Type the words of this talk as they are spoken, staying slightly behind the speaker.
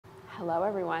Hello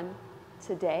everyone.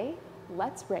 Today,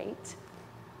 let's rate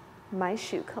my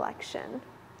shoe collection.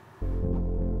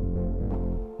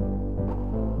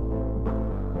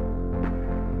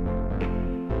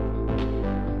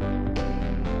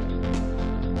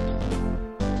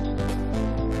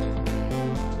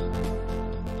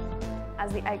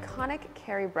 As the iconic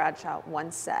Carrie Bradshaw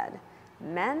once said,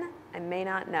 "Men I may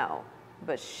not know,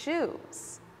 but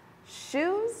shoes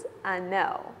I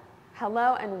know."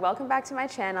 Hello and welcome back to my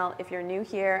channel. If you're new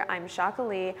here, I'm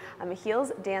Shaka. I'm a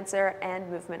heels dancer and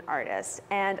movement artist,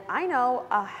 and I know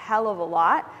a hell of a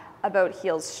lot about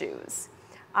heels shoes.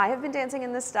 I have been dancing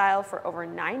in this style for over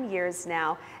 9 years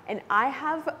now, and I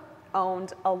have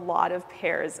owned a lot of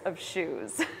pairs of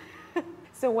shoes.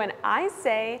 So when I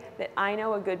say that I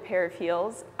know a good pair of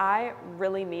heels, I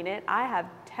really mean it. I have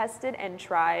tested and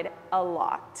tried a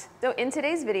lot. So in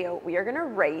today's video, we are gonna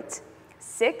rate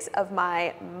 6 of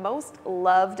my most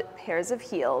loved pairs of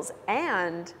heels,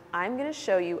 and I'm gonna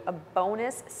show you a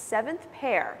bonus 7th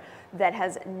pair that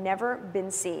has never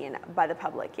been seen by the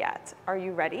public yet. Are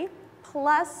you ready?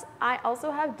 Plus, I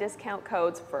also have discount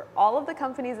codes for all of the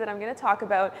companies that I'm gonna talk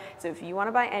about, so if you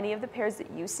wanna buy any of the pairs that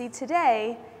you see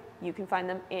today, you can find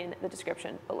them in the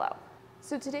description below.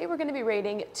 So today we're gonna be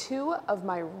rating 2 of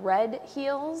my red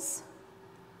heels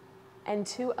and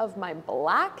 2 of my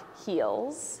black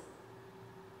heels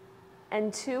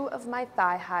and 2 of my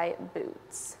thigh-high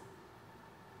boots.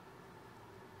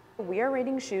 We are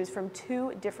rating shoes from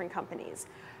 2 different companies,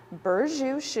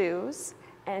 Burju shoes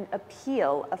and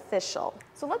Appeal Official.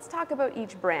 So let's talk about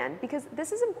each brand, because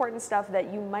this is important stuff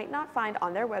that you might not find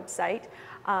on their website,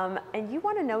 and you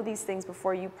want to know these things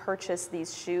before you purchase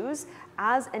these shoes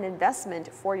as an investment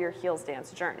for your heels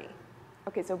dance journey.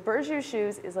 Okay, so Burju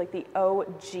shoes is like the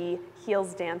OG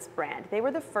heels dance brand. They were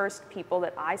the first people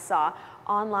that I saw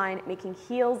online making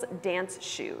heels dance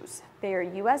shoes. They are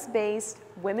US based,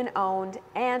 women owned,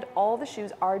 and all the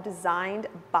shoes are designed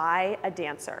by a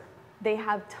dancer. They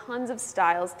have tons of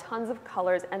styles, tons of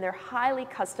colors, and they're highly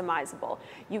customizable.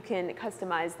 You can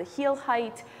customize the heel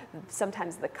height,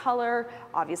 sometimes the color,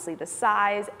 obviously the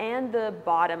size, and the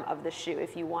bottom of the shoe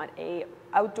if you want a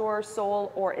outdoor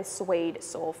sole or a suede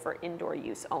sole for indoor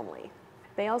use only.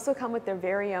 They also come with their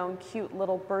very own cute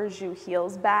little Burju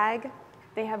heels bag.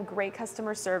 They have great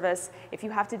customer service. If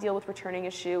you have to deal with returning a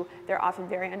shoe, they're often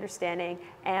very understanding,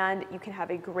 and you can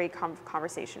have a great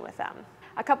conversation with them.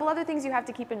 A couple other things you have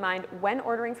to keep in mind when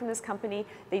ordering from this company: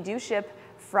 they do ship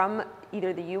from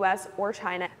either the US or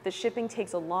China. The shipping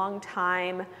takes a long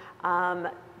time.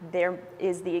 There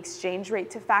is the exchange rate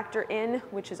to factor in,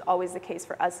 which is always the case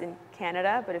for us in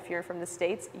Canada, but if you're from the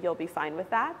States, you'll be fine with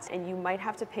that. And you might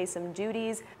have to pay some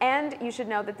duties. And you should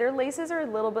know that their laces are a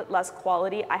little bit less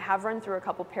quality. I have run through a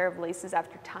couple pair of laces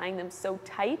after tying them so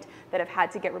tight that I've had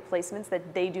to get replacements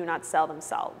that they do not sell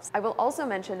themselves. I will also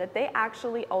mention that they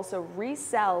actually also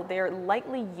resell their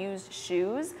lightly used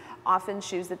shoes, often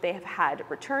shoes that they have had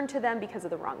returned to them because of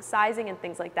the wrong sizing and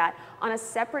things like that, on a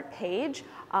separate page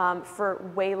for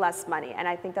way less money. And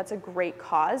I think that's a great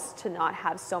cause to not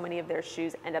have so many of their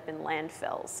shoes end up in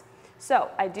landfills. So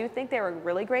I do think they're a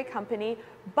really great company,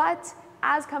 but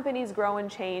as companies grow and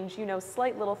change, you know,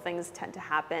 slight little things tend to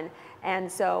happen.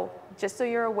 And so just so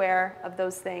you're aware of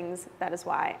those things, that is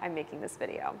why I'm making this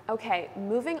video. Okay,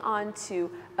 moving on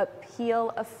to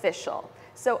Appeal Official.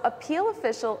 So Appeal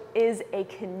Official is a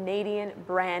Canadian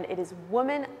brand. It is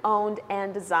woman owned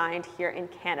and designed here in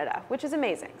Canada, which is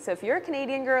amazing. So if you're a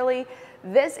Canadian girly,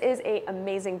 this is an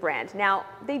amazing brand. Now,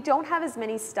 they don't have as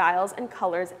many styles and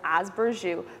colors as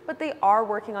Burju, but they are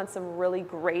working on some really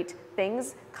great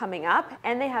things coming up,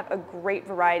 and they have a great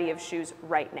variety of shoes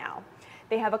right now.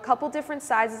 They have a couple different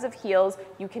sizes of heels.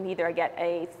 You can either get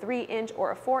a 3-inch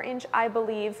or a 4-inch, I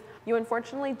believe. You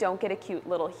unfortunately don't get a cute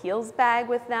little heels bag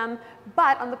with them,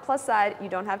 but on the plus side, you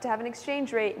don't have to have an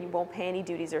exchange rate and you won't pay any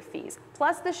duties or fees.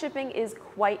 Plus, the shipping is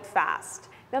quite fast.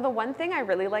 Now, the one thing I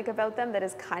really like about them that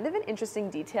is kind of an interesting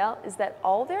detail is that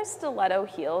all their stiletto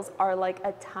heels are like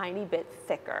a tiny bit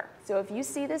thicker. So if you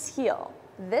see this heel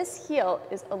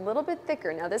is a little bit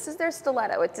thicker. Now, this is their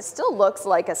stiletto. It still looks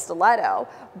like a stiletto,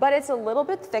 but it's a little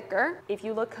bit thicker. If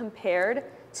you look compared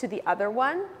to the other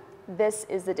one, this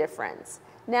is the difference.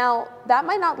 Now, that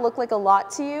might not look like a lot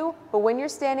to you, but when you're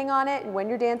standing on it and when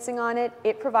you're dancing on it,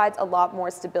 it provides a lot more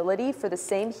stability for the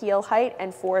same heel height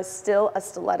and for still a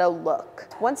stiletto look.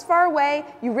 Once far away,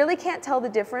 you really can't tell the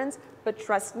difference, but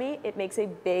trust me, it makes a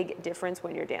big difference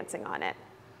when you're dancing on it.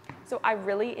 So I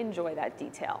really enjoy that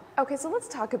detail. Okay, so let's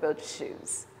talk about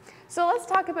shoes. So let's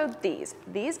talk about these.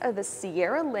 These are the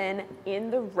Sierralyn in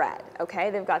the red, okay?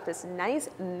 They've got this nice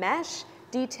mesh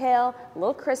detail, a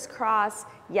little crisscross.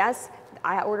 Yes,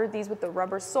 I ordered these with the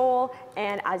rubber sole,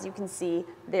 and as you can see,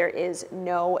 there is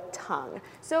no tongue.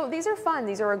 So these are fun.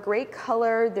 These are a great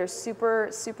color. They're super,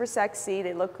 super sexy.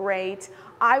 They look great.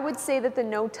 I would say that the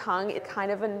no tongue is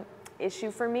kind of an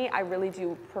issue for me. I really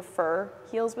do prefer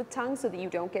heels with tongue so that you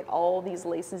don't get all these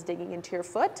laces digging into your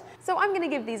foot. So I'm gonna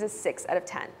give these a 6 out of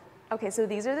 10. Okay, so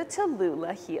these are the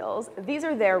Tallula heels. These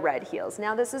are their red heels.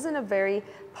 Now this isn't a very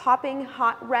popping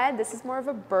hot red. This is more of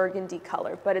a burgundy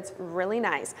color, but it's really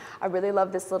nice. I really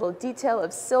love this little detail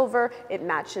of silver. It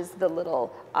matches the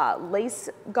little lace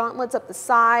gauntlets up the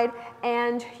side,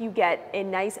 and you get a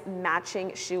nice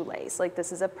matching shoelace. Like,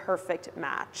 this is a perfect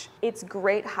match. It's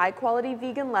great high quality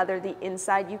vegan leather. The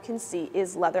inside, you can see,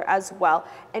 is leather as well,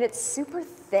 and it's super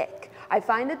thick. I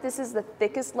find that this is the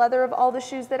thickest leather of all the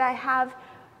shoes that I have,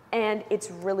 and it's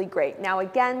really great. Now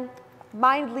again,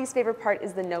 my least favorite part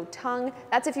is the no tongue.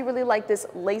 That's if you really like this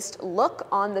laced look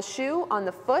on the shoe, on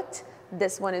the foot.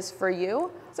 This one is for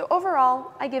you. So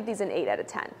overall, I give these an 8 out of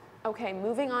 10. Okay,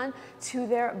 moving on to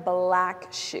their black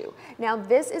shoe. Now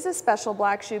this is a special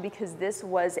black shoe because this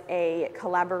was a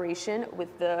collaboration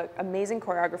with the amazing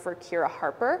choreographer Kira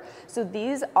Harper. So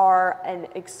these are an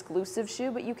exclusive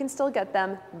shoe, but you can still get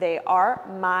them. They are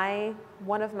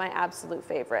one of my absolute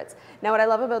favorites. Now what I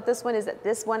love about this one is that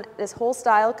this whole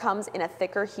style comes in a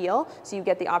thicker heel, so you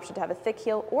get the option to have a thick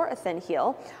heel or a thin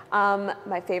heel.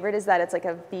 My favorite is that it's like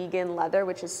a vegan leather,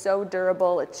 which is so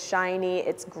durable, it's shiny,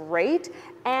 it's great,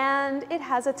 and it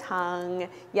has a tongue.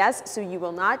 Yes, so you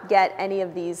will not get any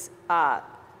of these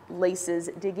laces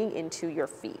digging into your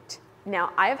feet.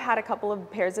 Now, I have had a couple of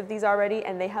pairs of these already,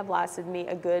 and they have lasted me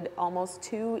a good almost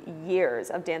 2 years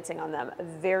of dancing on them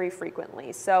very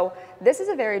frequently. So this is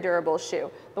a very durable shoe.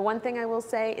 The one thing I will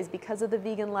say is because of the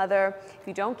vegan leather, if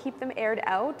you don't keep them aired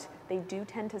out, they do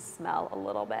tend to smell a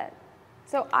little bit.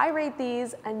 So I rate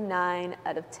these a 9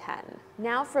 out of 10.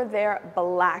 Now for their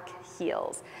black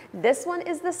heels. This one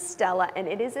is the Stella, and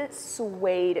it is a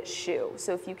suede shoe.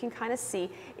 So if you can kind of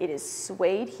see, it is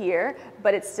suede here,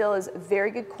 but it still is very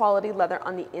good quality leather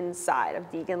on the inside of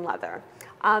vegan leather.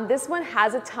 This one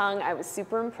has a tongue. I was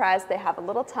super impressed. They have a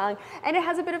little tongue, and it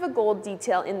has a bit of a gold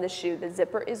detail in the shoe. The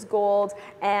zipper is gold,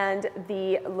 and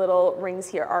the little rings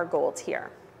here are gold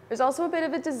here. There's also a bit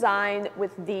of a design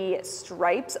with the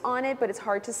stripes on it, but it's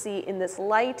hard to see in this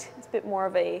light. It's a bit more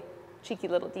of a cheeky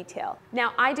little detail.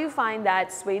 Now, I do find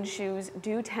that suede shoes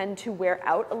do tend to wear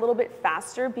out a little bit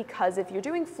faster because if you're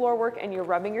doing floor work and you're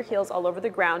rubbing your heels all over the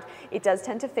ground, it does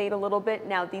tend to fade a little bit.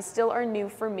 Now, these still are new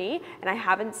for me, and I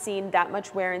haven't seen that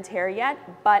much wear and tear yet,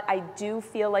 but I do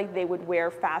feel like they would wear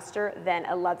faster than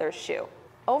a leather shoe.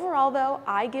 Overall, though,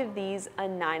 I give these a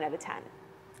 9 out of 10.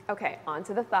 Okay, on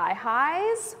to the thigh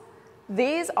highs.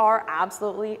 These are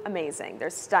absolutely amazing. They're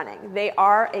stunning. They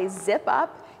are a zip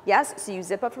up. Yes, so you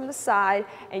zip up from the side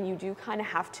and you do kind of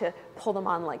have to pull them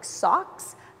on like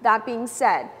socks. That being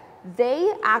said,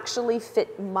 they actually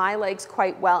fit my legs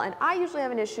quite well, and I usually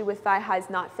have an issue with thigh highs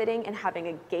not fitting and having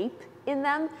a gape in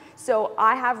them. So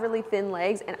I have really thin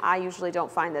legs and I usually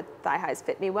don't find that thigh highs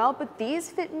fit me well, but these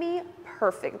fit me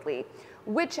perfectly,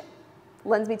 which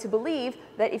lends me to believe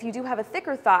that if you do have a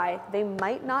thicker thigh, they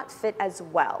might not fit as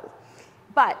well.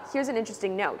 But here's an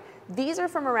interesting note. These are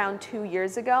from around 2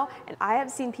 years ago, and I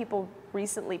have seen people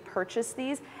recently purchase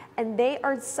these, and they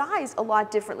are sized a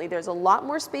lot differently. There's a lot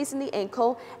more space in the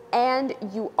ankle, and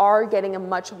you are getting a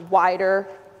much wider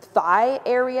thigh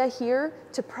area here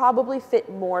to probably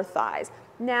fit more thighs.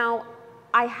 Now,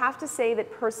 I have to say that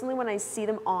personally when I see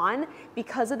them on,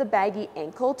 because of the baggy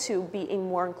ankle to being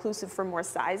more inclusive for more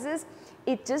sizes,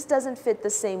 it just doesn't fit the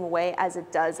same way as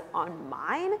it does on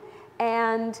mine,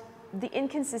 and the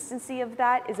inconsistency of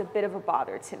that is a bit of a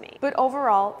bother to me. But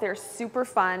overall, they're super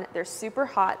fun, they're super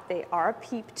hot, they are a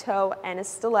peep toe and a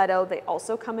stiletto. They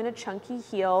also come in a chunky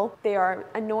heel. They are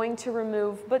annoying to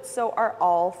remove, but so are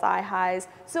all thigh highs.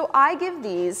 So I give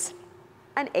these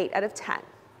an 8 out of 10.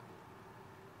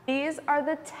 These are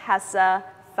the Tessa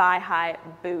thigh high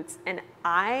boots, and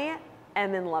I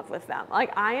am in love with them.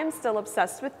 Like, I am still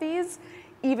obsessed with these,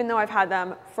 even though I've had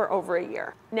them for over a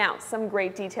year. Now, some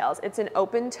great details. It's an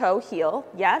open toe heel,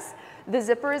 yes. The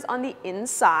zipper is on the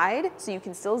inside, so you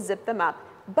can still zip them up,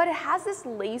 but it has this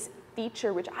lace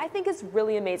feature, which I think is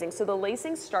really amazing. So the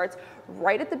lacing starts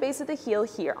right at the base of the heel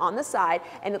here on the side,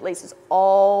 and it laces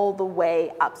all the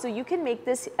way up. So you can make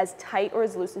this as tight or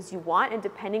as loose as you want, and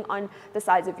depending on the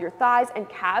size of your thighs and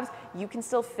calves, you can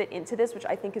still fit into this, which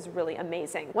I think is really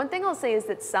amazing. One thing I'll say is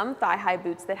that some thigh-high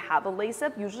boots that have a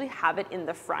lace-up usually have it in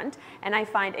the front, and I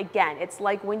find, again, it's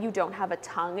like when you don't have a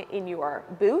tongue in your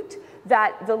boot,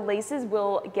 that the laces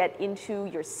will get into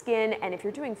your skin, and if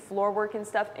you're doing floor work and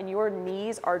stuff and your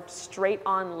knees are straight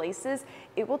on laces,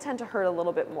 it will tend to hurt a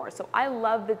little bit more. So I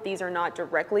love that these are not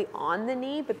directly on the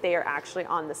knee, but they are actually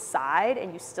on the side,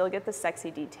 and you still get the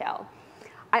sexy detail.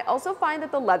 I also find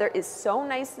that the leather is so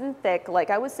nice and thick, like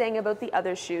I was saying about the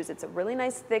other shoes. It's a really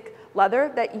nice thick leather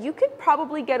that you could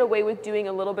probably get away with doing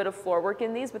a little bit of floor work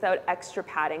in these without extra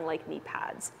padding like knee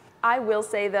pads. I will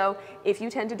say though, if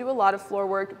you tend to do a lot of floor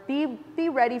work, be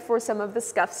ready for some of the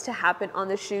scuffs to happen on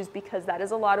the shoes because that is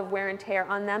a lot of wear and tear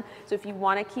on them. So if you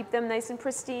want to keep them nice and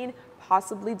pristine,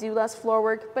 possibly do less floor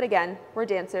work. But again, we're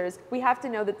dancers. We have to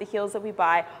know that the heels that we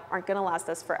buy aren't going to last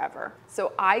us forever.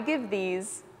 So I give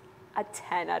these a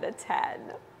 10 out of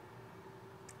 10.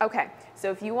 Okay,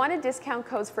 so if you wanted discount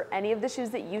codes for any of the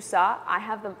shoes that you saw, I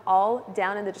have them all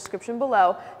down in the description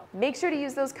below. Make sure to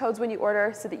use those codes when you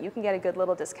order so that you can get a good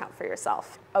little discount for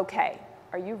yourself. Okay,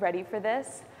 are you ready for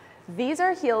this? These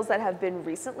are heels that have been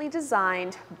recently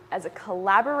designed as a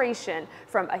collaboration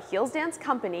from a heels dance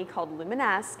company called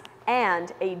Luminesque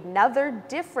and another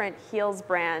different heels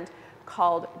brand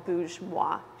called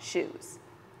Burju shoes.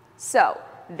 So,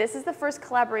 this is the first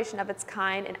collaboration of its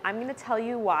kind, and I'm going to tell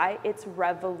you why it's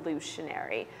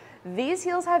revolutionary. These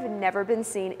heels have never been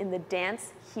seen in the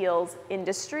dance heels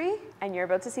industry, and you're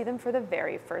about to see them for the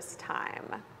very first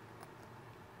time.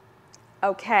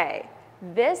 Okay,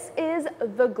 this is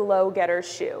the GlowGetter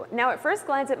shoe. Now, at first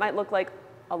glance, it might look like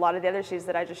a lot of the other shoes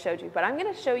that I just showed you, but I'm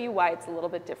going to show you why it's a little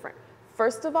bit different.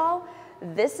 First of all,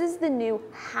 this is the new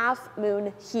half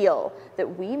moon heel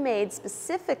that we made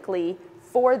specifically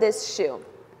for this shoe.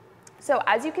 So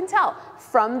as you can tell,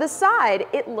 from the side,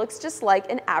 it looks just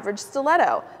like an average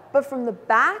stiletto. But from the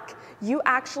back, you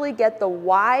actually get the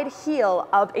wide heel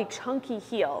of a chunky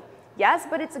heel. Yes,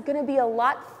 but it's gonna be a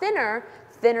lot thinner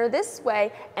this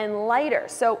way and lighter.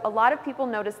 So a lot of people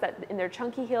notice that in their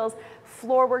chunky heels,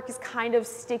 floor work is kind of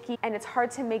sticky and it's hard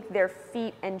to make their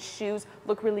feet and shoes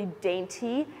look really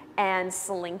dainty and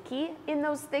slinky in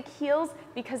those thick heels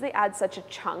because they add such a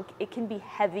chunk. It can be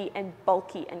heavy and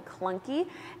bulky and clunky,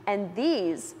 and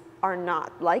these are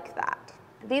not like that.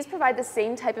 These provide the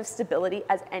same type of stability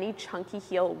as any chunky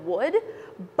heel would,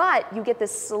 but you get the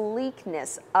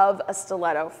sleekness of a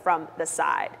stiletto from the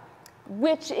side,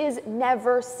 which is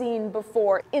never seen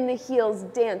before in the heels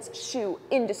dance shoe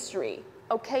industry.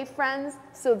 Okay, friends?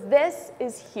 So this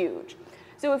is huge.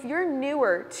 So if you're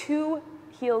newer to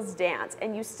heels dance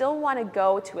and you still want to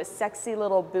go to a sexy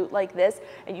little boot like this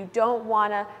and you don't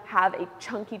want to have a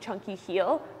chunky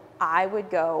heel, I would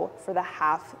go for the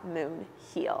half moon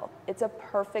heel. It's a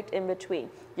perfect in between.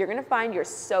 You're going to find you're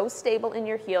so stable in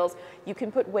your heels. You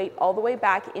can put weight all the way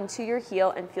back into your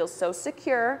heel and feel so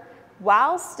secure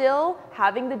while still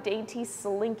having the dainty,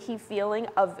 slinky feeling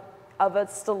of a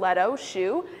stiletto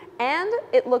shoe and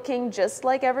it looking just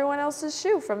like everyone else's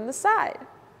shoe from the side.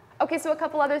 Okay, so a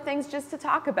couple other things just to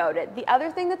talk about it. The other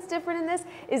thing that's different in this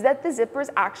is that the zipper is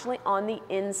actually on the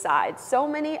inside. So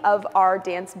many of our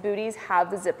dance booties have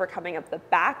the zipper coming up the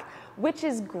back, which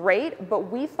is great,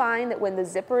 but we find that when the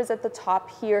zipper is at the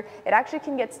top here, it actually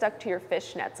can get stuck to your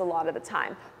fishnets a lot of the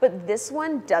time. But this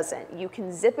one doesn't. You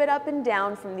can zip it up and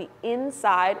down from the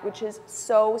inside, which is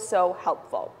so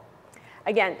helpful.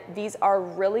 Again, these are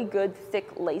really good thick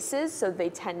laces, so they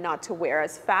tend not to wear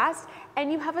as fast,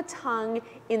 and you have a tongue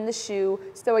in the shoe,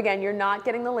 so again, you're not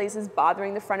getting the laces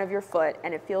bothering the front of your foot,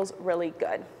 and it feels really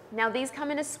good. Now these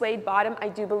come in a suede bottom. I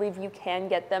do believe you can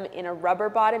get them in a rubber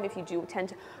bottom if you do tend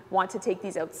to want to take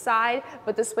these outside,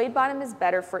 but the suede bottom is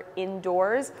better for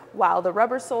indoors, while the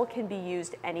rubber sole can be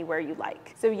used anywhere you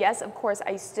like. So yes, of course,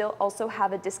 I still also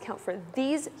have a discount for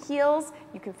these heels.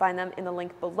 You can find them in the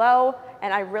link below,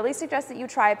 and I really suggest that you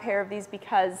try a pair of these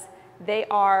because they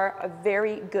are a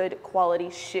very good quality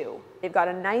shoe. They've got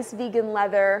a nice vegan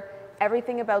leather.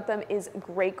 Everything about them is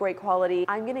great quality.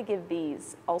 I'm gonna give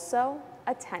these also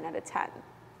a 10 out of 10.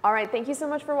 All right, thank you so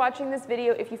much for watching this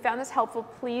video. If you found this helpful,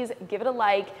 please give it a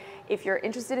like. If you're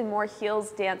interested in more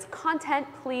heels dance content,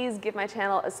 please give my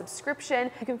channel a subscription.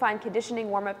 You can find conditioning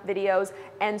warm-up videos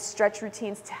and stretch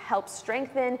routines to help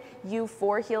strengthen you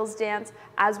for heels dance.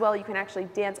 As well, you can actually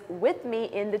dance with me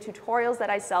in the tutorials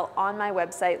that I sell on my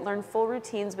website. Learn full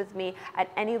routines with me at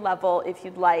any level if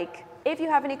you'd like. If you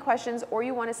have any questions or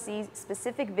you want to see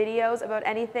specific videos about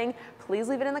anything, please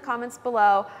leave it in the comments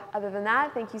below. Other than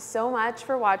that, thank you so much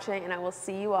for watching, and I will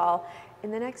see you all in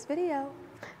the next video.